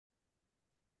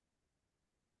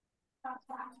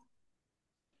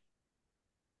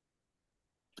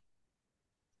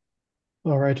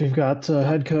All right, we've got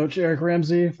head coach Eric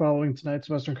Ramsay following tonight's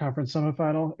Western Conference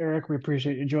semifinal. Eric, we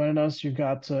appreciate you joining us. You've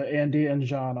got Andy and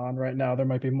John on right now. There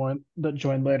might be more that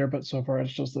join later, but so far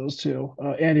it's just those two.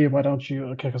 Andy, why don't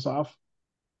you kick us off?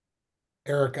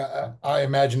 Eric, I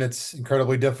imagine it's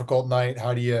incredibly difficult night.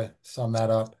 How do you sum that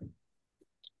up?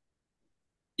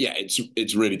 Yeah,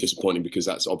 it's really disappointing because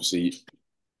that's obviously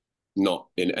not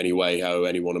in any way how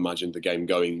anyone imagined the game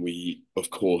going. We, of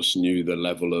course, knew the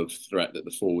level of threat that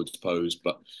the forwards posed,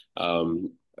 but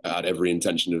had every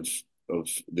intention of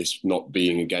this not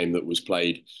being a game that was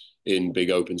played in big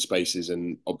open spaces,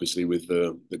 and obviously with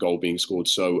the goal being scored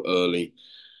so early,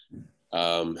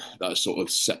 that sort of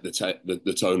set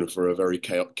the tone for a very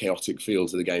chaotic feel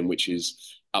to the game, which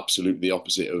is absolutely the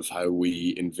opposite of how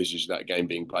we envisaged that game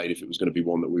being played if it was going to be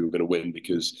one that we were going to win,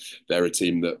 because they're a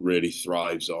team that really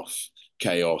thrives off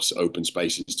chaos, open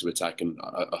spaces to attack. And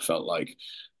I felt like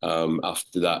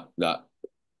after that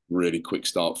really quick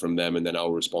start from them and then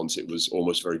our response, it was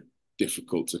almost very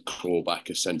difficult to claw back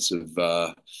a sense of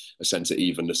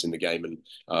evenness in the game. And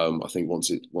I think once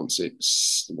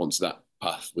that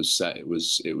path was set, it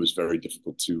was very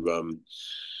difficult to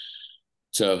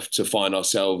find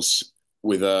ourselves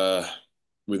with a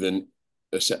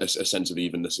sense of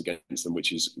evenness against them,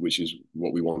 which is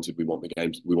what we wanted. We wanted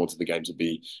the game to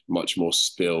be much more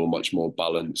still, much more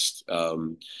balanced,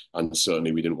 and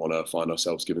certainly we didn't want to find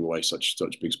ourselves giving away such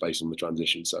big space on the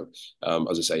transition. So,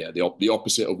 as I say, yeah, the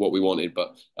opposite of what we wanted.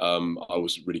 But I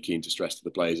was really keen to stress to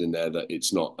the players in there that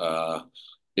it's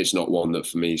not one that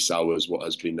for me sours what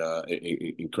has been an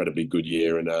incredibly good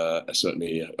year, and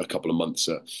certainly a couple of months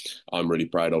that I'm really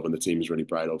proud of and the team is really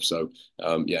proud of. So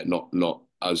yeah, not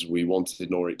as we wanted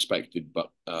nor expected, but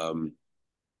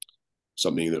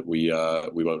something that we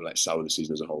won't let sour the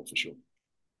season as a whole for sure.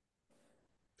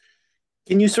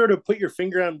 Can you sort of put your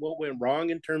finger on what went wrong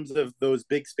in terms of those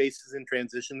big spaces in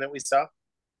transition that we saw?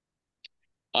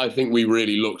 I think we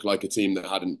really looked like a team that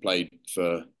hadn't played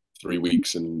for 3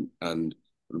 weeks and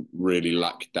really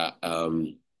lacked that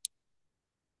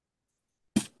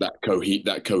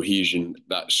cohesion,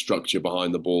 that structure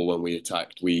behind the ball when we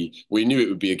attacked. We knew it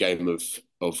would be a game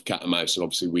of cat and mouse, and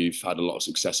obviously we've had a lot of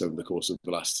success over the course of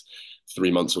the last 3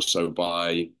 months or so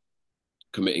by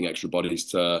committing extra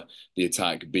bodies to the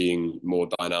attack, being more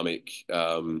dynamic,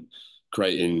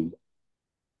 creating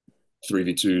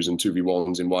 3v2s and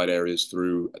 2v1s in wide areas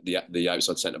through the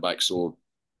outside centre backs or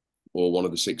one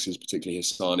of the sixes, particularly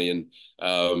Hassani.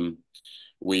 And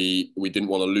we didn't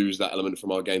want to lose that element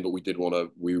from our game, but we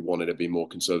wanted to be more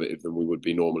conservative than we would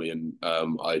be normally. And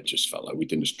I just felt like we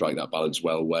didn't strike that balance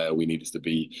well, where we needed to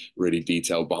be really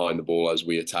detailed behind the ball as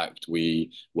we attacked.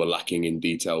 We were lacking in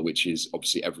detail, which is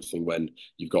obviously everything when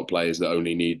you've got players that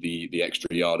only need the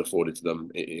extra yard afforded to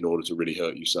them in order to really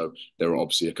hurt you. So there are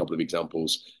obviously a couple of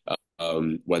examples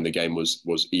when the game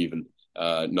was even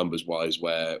numbers wise,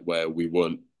 where we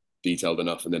weren't detailed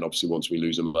enough, and then obviously once we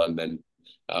lose a man, then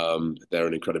they're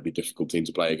an incredibly difficult team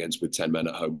to play against with 10 men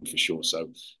at home for sure. So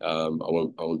I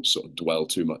won't sort of dwell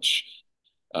too much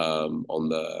on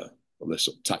the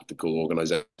sort of tactical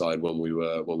organisation side when we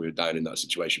were down in that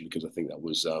situation, because I think that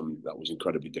was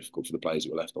incredibly difficult for the players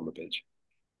that were left on the pitch.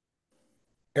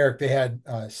 Eric, they had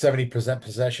 70%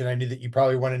 possession. I knew that you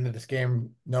probably went into this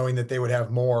game knowing that they would have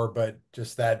more, but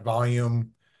just that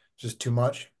volume, just too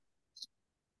much.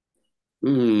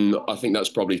 I think that's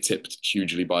probably tipped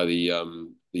hugely by the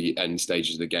end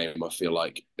stages of the game. I feel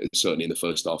like certainly in the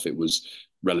first half it was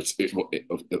relative.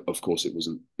 Of course, it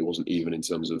wasn't even in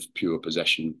terms of pure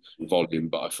possession volume,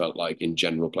 but I felt like in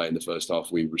general playing the first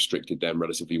half we restricted them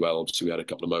relatively well. Obviously, we had a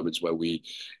couple of moments where we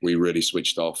really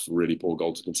switched off. Really poor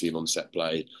goal to concede on set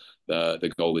play.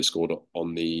 The goal they scored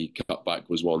on the cutback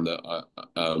was one that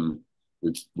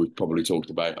we've probably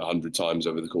talked about 100 times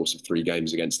over the course of 3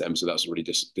 games against them. So that's a really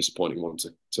disappointing one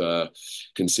to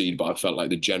concede. But I felt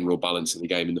like the general balance of the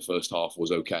game in the first half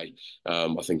was okay.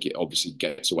 I think it obviously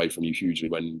gets away from you hugely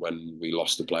when we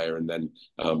lost a player, and then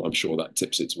I'm sure that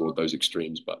tips it toward those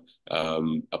extremes. But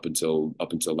up until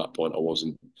that point, I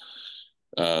wasn't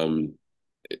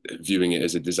viewing it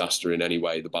as a disaster in any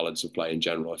way. The balance of play in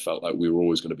general, I felt like we were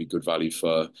always going to be good value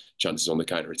for chances on the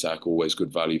counter attack, always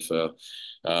good value for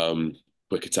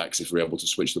quick attacks if we're able to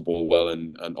switch the ball well,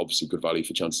 and obviously good value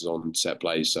for chances on set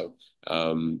plays. So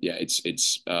yeah,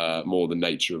 it's more the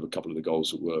nature of a couple of the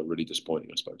goals that were really disappointing,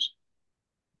 I suppose.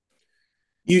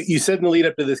 You said in the lead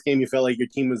up to this game you felt like your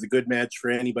team was a good match for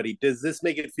anybody. Does this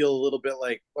make it feel a little bit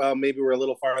like, well, maybe we're a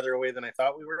little farther away than I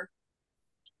thought we were?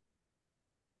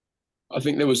 I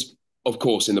think there was, of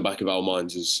course, in the back of our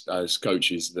minds as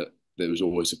coaches that there was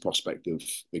always a prospect of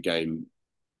the game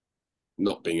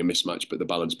not being a mismatch, but the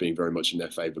balance being very much in their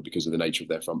favour because of the nature of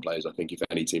their front players. I think if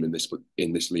any team in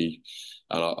this league,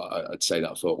 and I'd say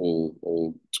that for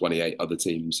all 28 other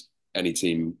teams, any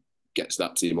team gets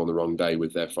that team on the wrong day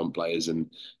with their front players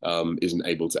and isn't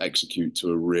able to execute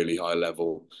to a really high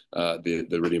level,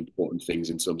 the really important things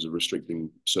in terms of restricting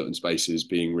certain spaces,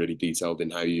 being really detailed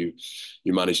in how you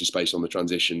manage the space on the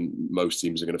transition, most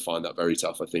teams are going to find that very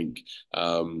tough. I think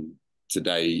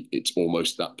today it's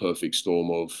almost that perfect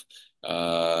storm of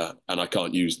and I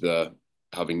can't use the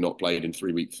having not played in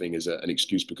 3 week thing as an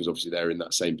excuse because obviously they're in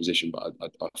that same position. But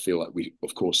I feel like we,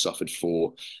 of course, suffered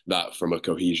for that from a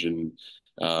cohesion,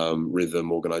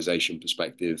 rhythm, organisation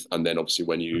perspective. And then obviously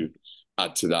when you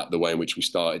add to that the way in which we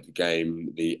started the game,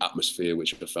 the atmosphere,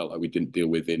 which I felt like we didn't deal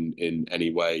with in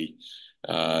any way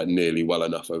nearly well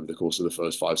enough over the course of the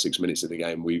first 5-6 minutes of the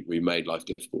game, we made life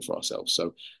difficult for ourselves.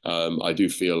 So I do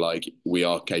feel like we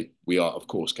are of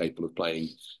course capable of playing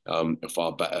a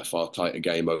far better, far tighter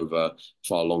game over a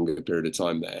far longer period of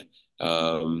time there.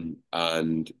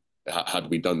 And had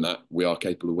we done that, we are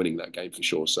capable of winning that game for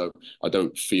sure. So I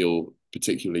don't feel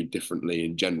particularly differently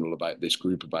in general about this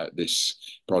group, about this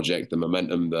project, the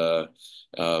momentum, the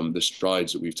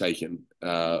strides that we've taken.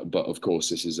 But of course,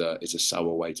 this is it's a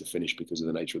sour way to finish because of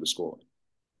the nature of the squad.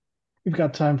 We've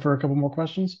got time for a couple more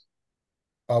questions.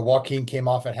 Joaquin came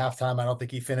off at halftime. I don't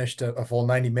think he finished a full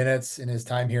 90 minutes in his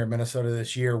time here in Minnesota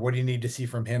this year. What do you need to see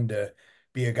from him to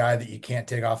be a guy that you can't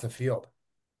take off the field?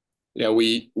 Yeah,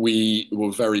 we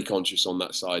were very conscious on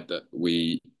that side that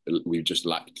we just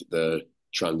lacked the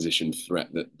transition threat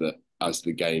that as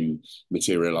the game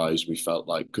materialized, we felt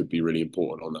like could be really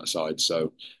important on that side.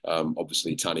 So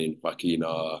obviously Tani and Joaquin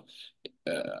are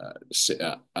sit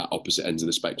at opposite ends of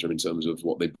the spectrum in terms of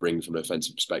what they bring from an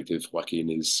offensive perspective. Joaquin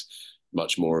is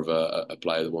much more of a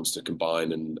player that wants to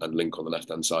combine and link on the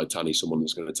left-hand side. Tani's someone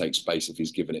that's going to take space if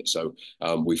he's given it. So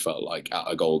we felt like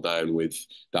at a goal down, with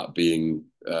that being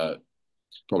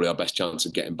probably our best chance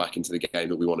of getting back into the game,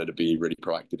 that we wanted to be really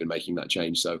proactive in making that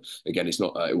change. So again,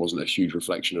 it wasn't a huge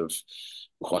reflection of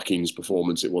Joaquin's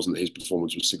performance. It wasn't that his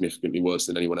performance was significantly worse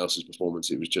than anyone else's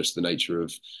performance. It was just the nature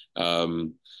of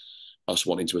us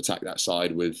wanting to attack that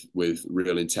side with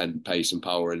real intent, pace and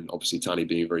power, and obviously Tani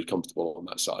being very comfortable on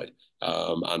that side.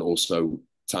 And also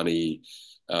Tani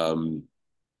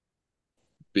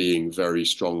being very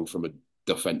strong from a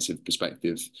defensive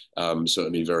perspective,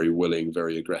 certainly very willing,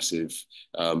 very aggressive,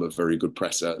 a very good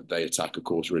presser. They attack, of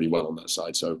course, really well on that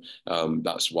side. So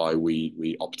that's why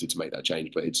we opted to make that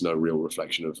change. But it's no real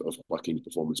reflection of Joaquin's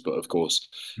performance. But of course,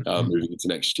 moving into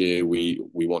next year, we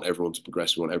want everyone to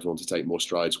progress. We want everyone to take more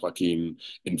strides. Joaquin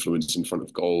influence in front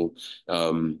of goal,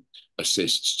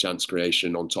 assists, chance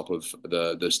creation on top of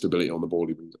the stability on the ball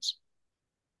he brings us.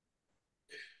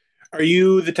 Are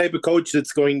you the type of coach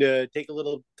that's going to take a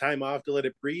little time off to let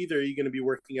it breathe, or are you going to be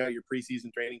working out your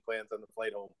preseason training plans on the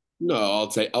flight home? No,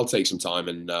 I'll take some time,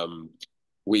 and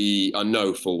I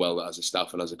know full well that as a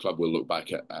staff and as a club, we'll look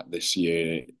back at this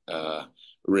year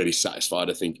really satisfied.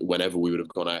 I think whenever we would have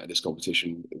gone out of this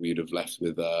competition, we'd have been left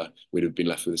with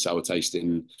a sour taste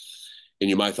in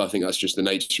your mouth. I think that's just the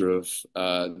nature of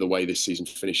the way this season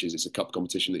finishes. It's a cup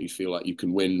competition that you feel like you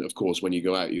can win. Of course, when you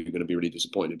go out, you're going to be really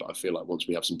disappointed. But I feel like once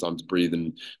we have some time to breathe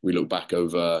and we look back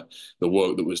over the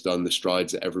work that was done, the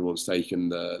strides that everyone's taken,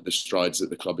 the strides that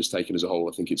the club has taken as a whole,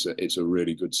 I think it's a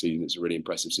really good season. It's a really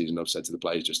impressive season. I've said to the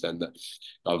players just then that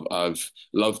I've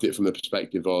loved it from the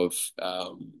perspective of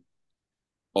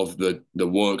the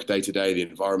work day to day, the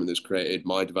environment that's created,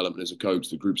 my development as a coach,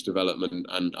 the group's development,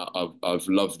 and I've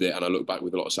loved it. And I look back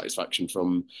with a lot of satisfaction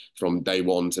from day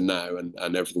one to now, and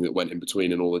everything that went in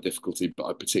between and all the difficulty. But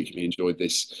I particularly enjoyed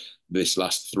this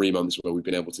last 3 months where we've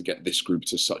been able to get this group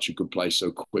to such a good place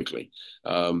so quickly.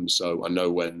 So I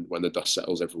know when the dust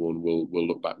settles, everyone will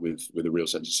look back with a real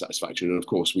sense of satisfaction. And of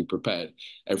course,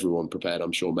 everyone prepared,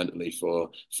 I'm sure, mentally for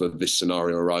this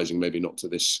scenario arising. Maybe not to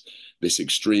this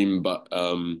extreme, but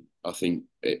I think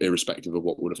irrespective of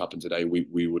what would have happened today,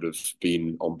 we would have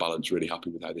been on balance really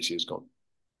happy with how this year's gone.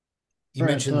 You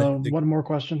mentioned one more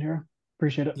question here.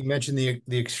 Appreciate it. You mentioned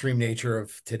the extreme nature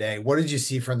of today. What did you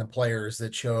see from the players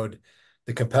that showed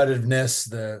the competitiveness,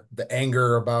 the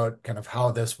anger about kind of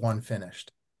how this one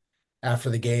finished after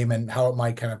the game and how it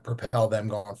might kind of propel them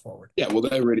going forward? Yeah, well,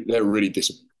 they're really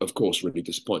of course really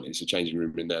disappointed. It's a changing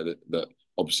room in there that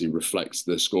obviously reflects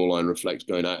the scoreline, reflects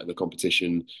going out of the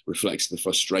competition, reflects the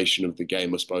frustration of the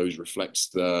game, I suppose, reflects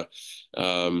the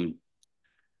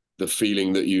the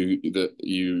feeling that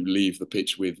you leave the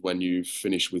pitch with when you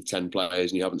finish with 10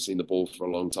 players and you haven't seen the ball for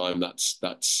a long time, that's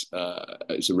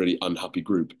it's a really unhappy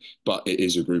group. But it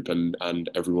is a group, and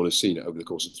everyone has seen it over the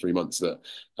course of 3 months that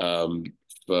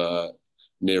for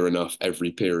near enough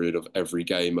every period of every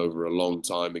game over a long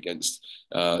time against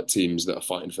teams that are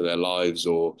fighting for their lives,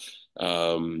 or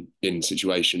in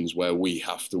situations where we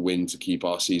have to win to keep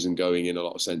our season going, in a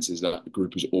lot of senses, that the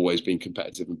group has always been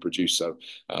competitive and produced. So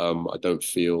I don't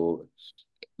feel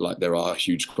like there are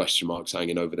huge question marks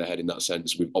hanging over their head in that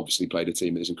sense. We've obviously played a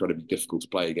team that is incredibly difficult to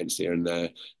play against here, and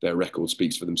their record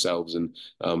speaks for themselves. And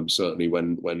certainly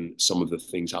when some of the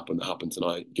things that happened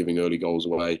tonight, giving early goals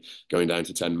away, going down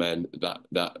to 10 men,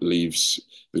 that leaves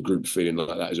the group feeling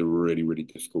like that is a really, really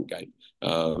difficult game.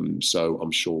 So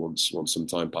I'm sure once some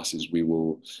time passes, we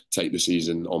will take the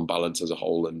season on balance as a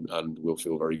whole, and we'll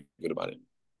feel very good about it.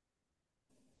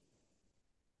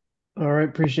 All right,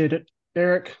 appreciate it,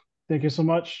 Eric. Thank you so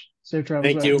much. Safe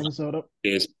travels back to Minnesota.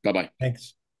 Cheers. Bye-bye.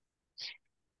 Thanks.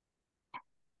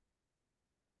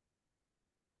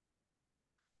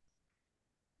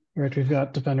 All right, we've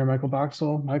got defender Michael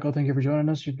Boxall. Michael, thank you for joining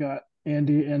us. You've got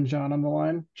Andy and John on the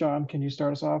line. John, can you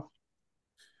start us off?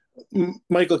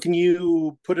 Michael, can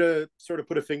you put a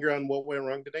finger on what went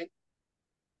wrong today?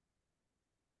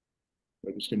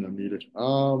 I'm just going to unmute it.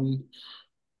 I mean,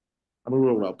 we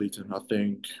were well beaten. I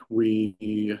think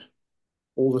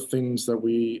all the things that I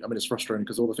mean, it's frustrating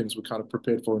because all the things we kind of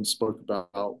prepared for and spoke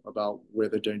about where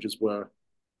the dangers were,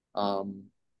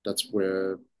 that's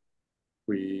where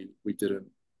we didn't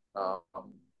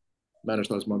manage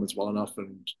those moments well enough.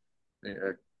 And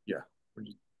yeah, when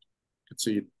you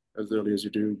concede as early as you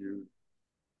do, you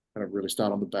kind of really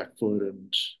start on the back foot.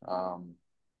 And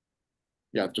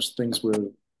yeah, just things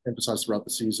were emphasized throughout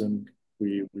the season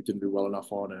we didn't do well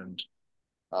enough on. And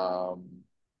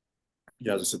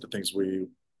yeah, as I said, the things we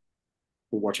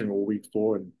were watching all week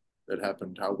for, and it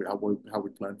happened how we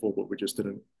planned for, but we just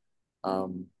didn't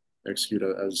execute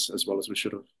it as well as we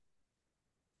should have.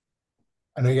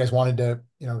 I know you guys wanted to,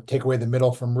 take away the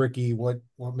middle from Ricky. What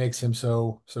makes him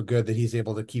so good that he's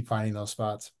able to keep finding those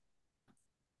spots?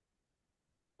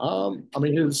 I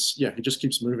mean, he just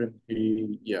keeps moving.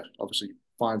 He obviously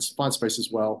finds space as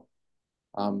well.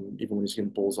 Even when he's getting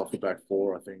balls off the back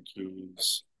four, I think the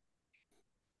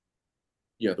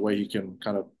way he can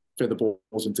kind of fit the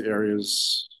balls into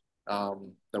areas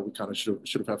that we kind of should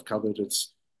have covered.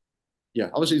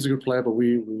 Obviously he's a good player, but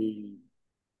we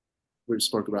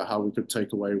spoke about how we could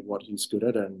take away what he's good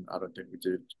at, and I don't think we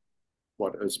did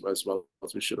as well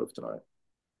as we should have tonight.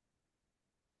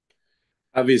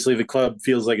 Obviously, the club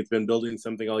feels like it's been building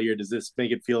something all year. Does this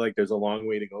make it feel like there's a long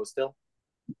way to go still?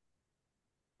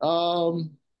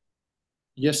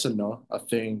 Yes and no. I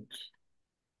think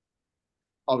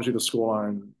obviously the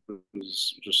scoreline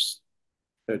was just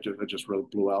really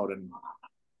blew out, and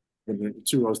when you're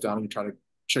 2 rows down, you're trying to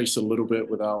chase a little bit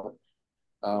without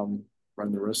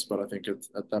running the risk. But I think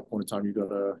at that point in time, you got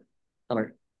to kind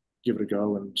of give it a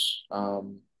go. And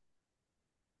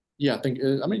I think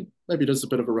I mean, maybe it is a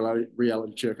bit of a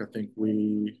reality check. I think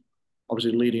we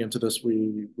obviously leading into this,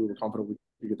 we were confident we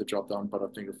could get the job done. But I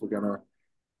think if we're gonna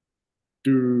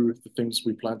do the things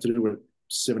we plan to do with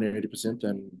 70-80%,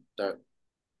 then that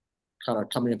kind of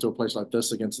coming into a place like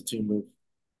this against a team with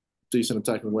decent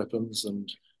attacking weapons, and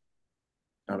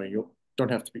I mean, you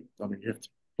have to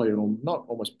play an not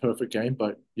almost perfect game,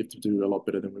 but you have to do a lot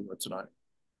better than we were tonight.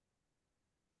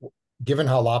 Given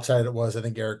how lopsided it was, I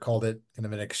think Eric called it kind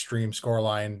of an extreme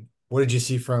scoreline. What did you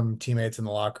see from teammates in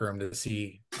the locker room to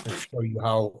show you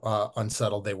how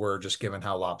unsettled they were, just given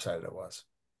how lopsided it was?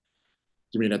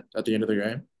 You mean at the end of the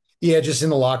game? Yeah, just in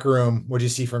the locker room. What did you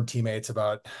see from teammates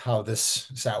about how this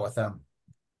sat with them?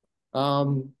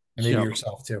 And maybe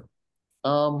yourself too.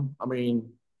 I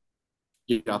mean,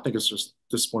 I think it's just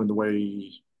disappointing the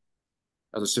way,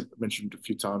 as I mentioned a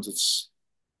few times, it's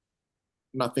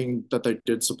nothing that they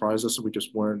did surprise us. We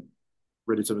just weren't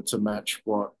ready to match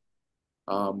what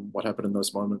happened in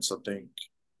those moments. I think,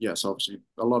 yes, obviously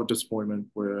a lot of disappointment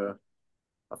where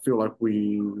I feel like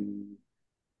we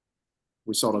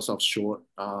sold ourselves short.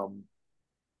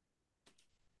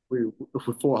 We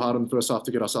fought hard in the first half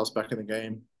to get ourselves back in the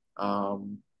game,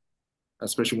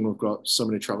 especially when we've got so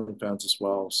many traveling fans as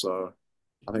well. So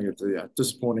I think it's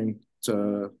disappointing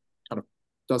to kind of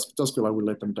does feel like we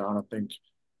let them down. I think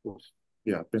we've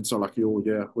been so lucky all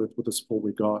year with the support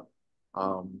we got.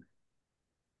 A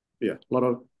bit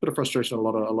of frustration, a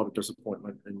lot of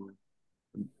disappointment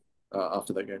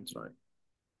after that game tonight.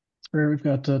 We've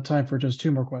got time for just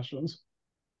 2 more questions.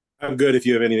 I'm good if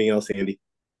you have anything else, Andy.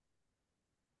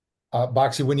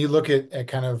 Boxy, when you look at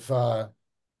kind of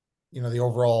the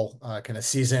overall kind of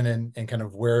season and kind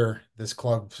of where this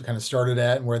club kind of started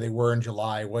at and where they were in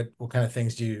July, what kind of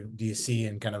things do you see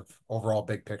in kind of overall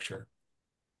big picture?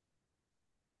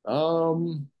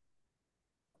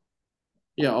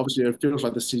 Yeah, obviously it feels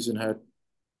like the season had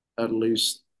at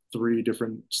least three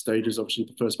different stages. Obviously,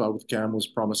 the first part with Cam was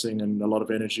promising and a lot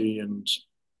of energy,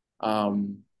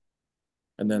 um,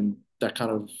 and then that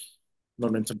kind of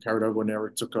momentum carried over when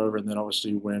Eric took over, and then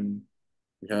obviously when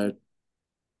we had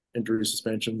injury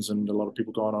suspensions and a lot of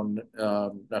people going on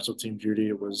national team duty,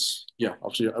 it was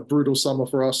obviously a brutal summer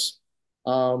for us.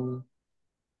 And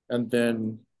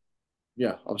then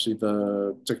obviously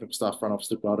the technical staff front office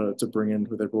did well to bring in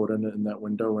who they brought in that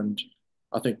window, and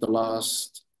I think the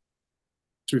last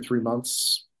 2-3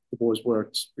 months, the boys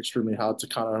worked extremely hard to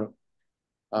kind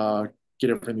of get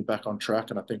everything back on track.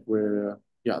 And I think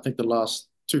I think the last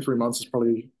 2-3 months is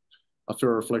probably a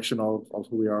fair reflection of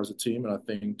who we are as a team. And I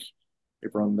think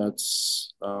everyone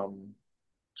that's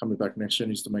coming back next year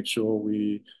needs to make sure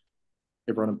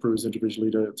everyone improves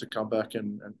individually to come back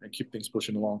and keep things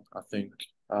pushing along. I think,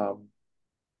 we're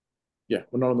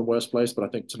not in the worst place, but I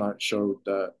think tonight showed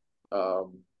that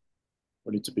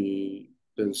we need to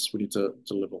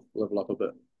level up a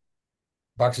bit.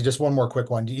 Boxy, just one more quick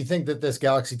one. Do you think that this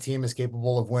Galaxy team is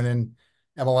capable of winning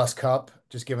MLS Cup,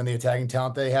 just given the attacking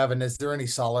talent they have? And is there any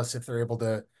solace if they're able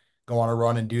to go on a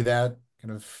run and do that?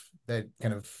 That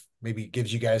kind of maybe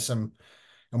gives you guys some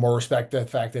more respect, the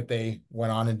fact that they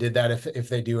went on and did that if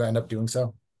they do end up doing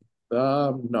so?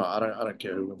 No, I don't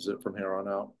care who wins it from here on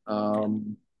out.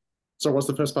 So what's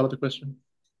the first part of the question?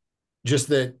 Just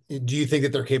that, do you think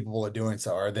that they're capable of doing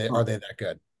so? Are they that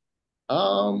good?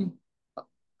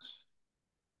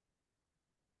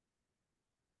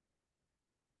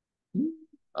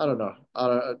 I don't know.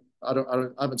 I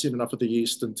haven't seen enough of the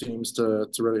Eastern teams to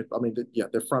really. I mean,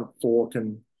 their front four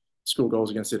can score goals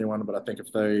against anyone, but I think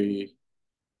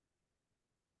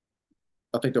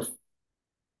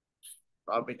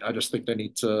I just think they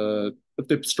need to. If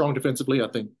they're strong defensively, I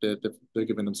think they're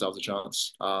giving themselves a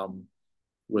chance.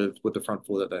 With the front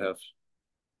four that they have.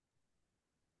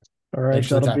 All right,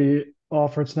 that'll be all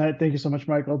for tonight. Thank you so much,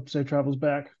 Michael. Safe travels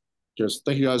back. Cheers.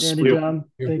 Thank you guys. Andy, John,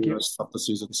 thank you. Stop the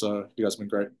season, so you guys have been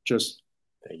great. Cheers.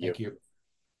 Thank you.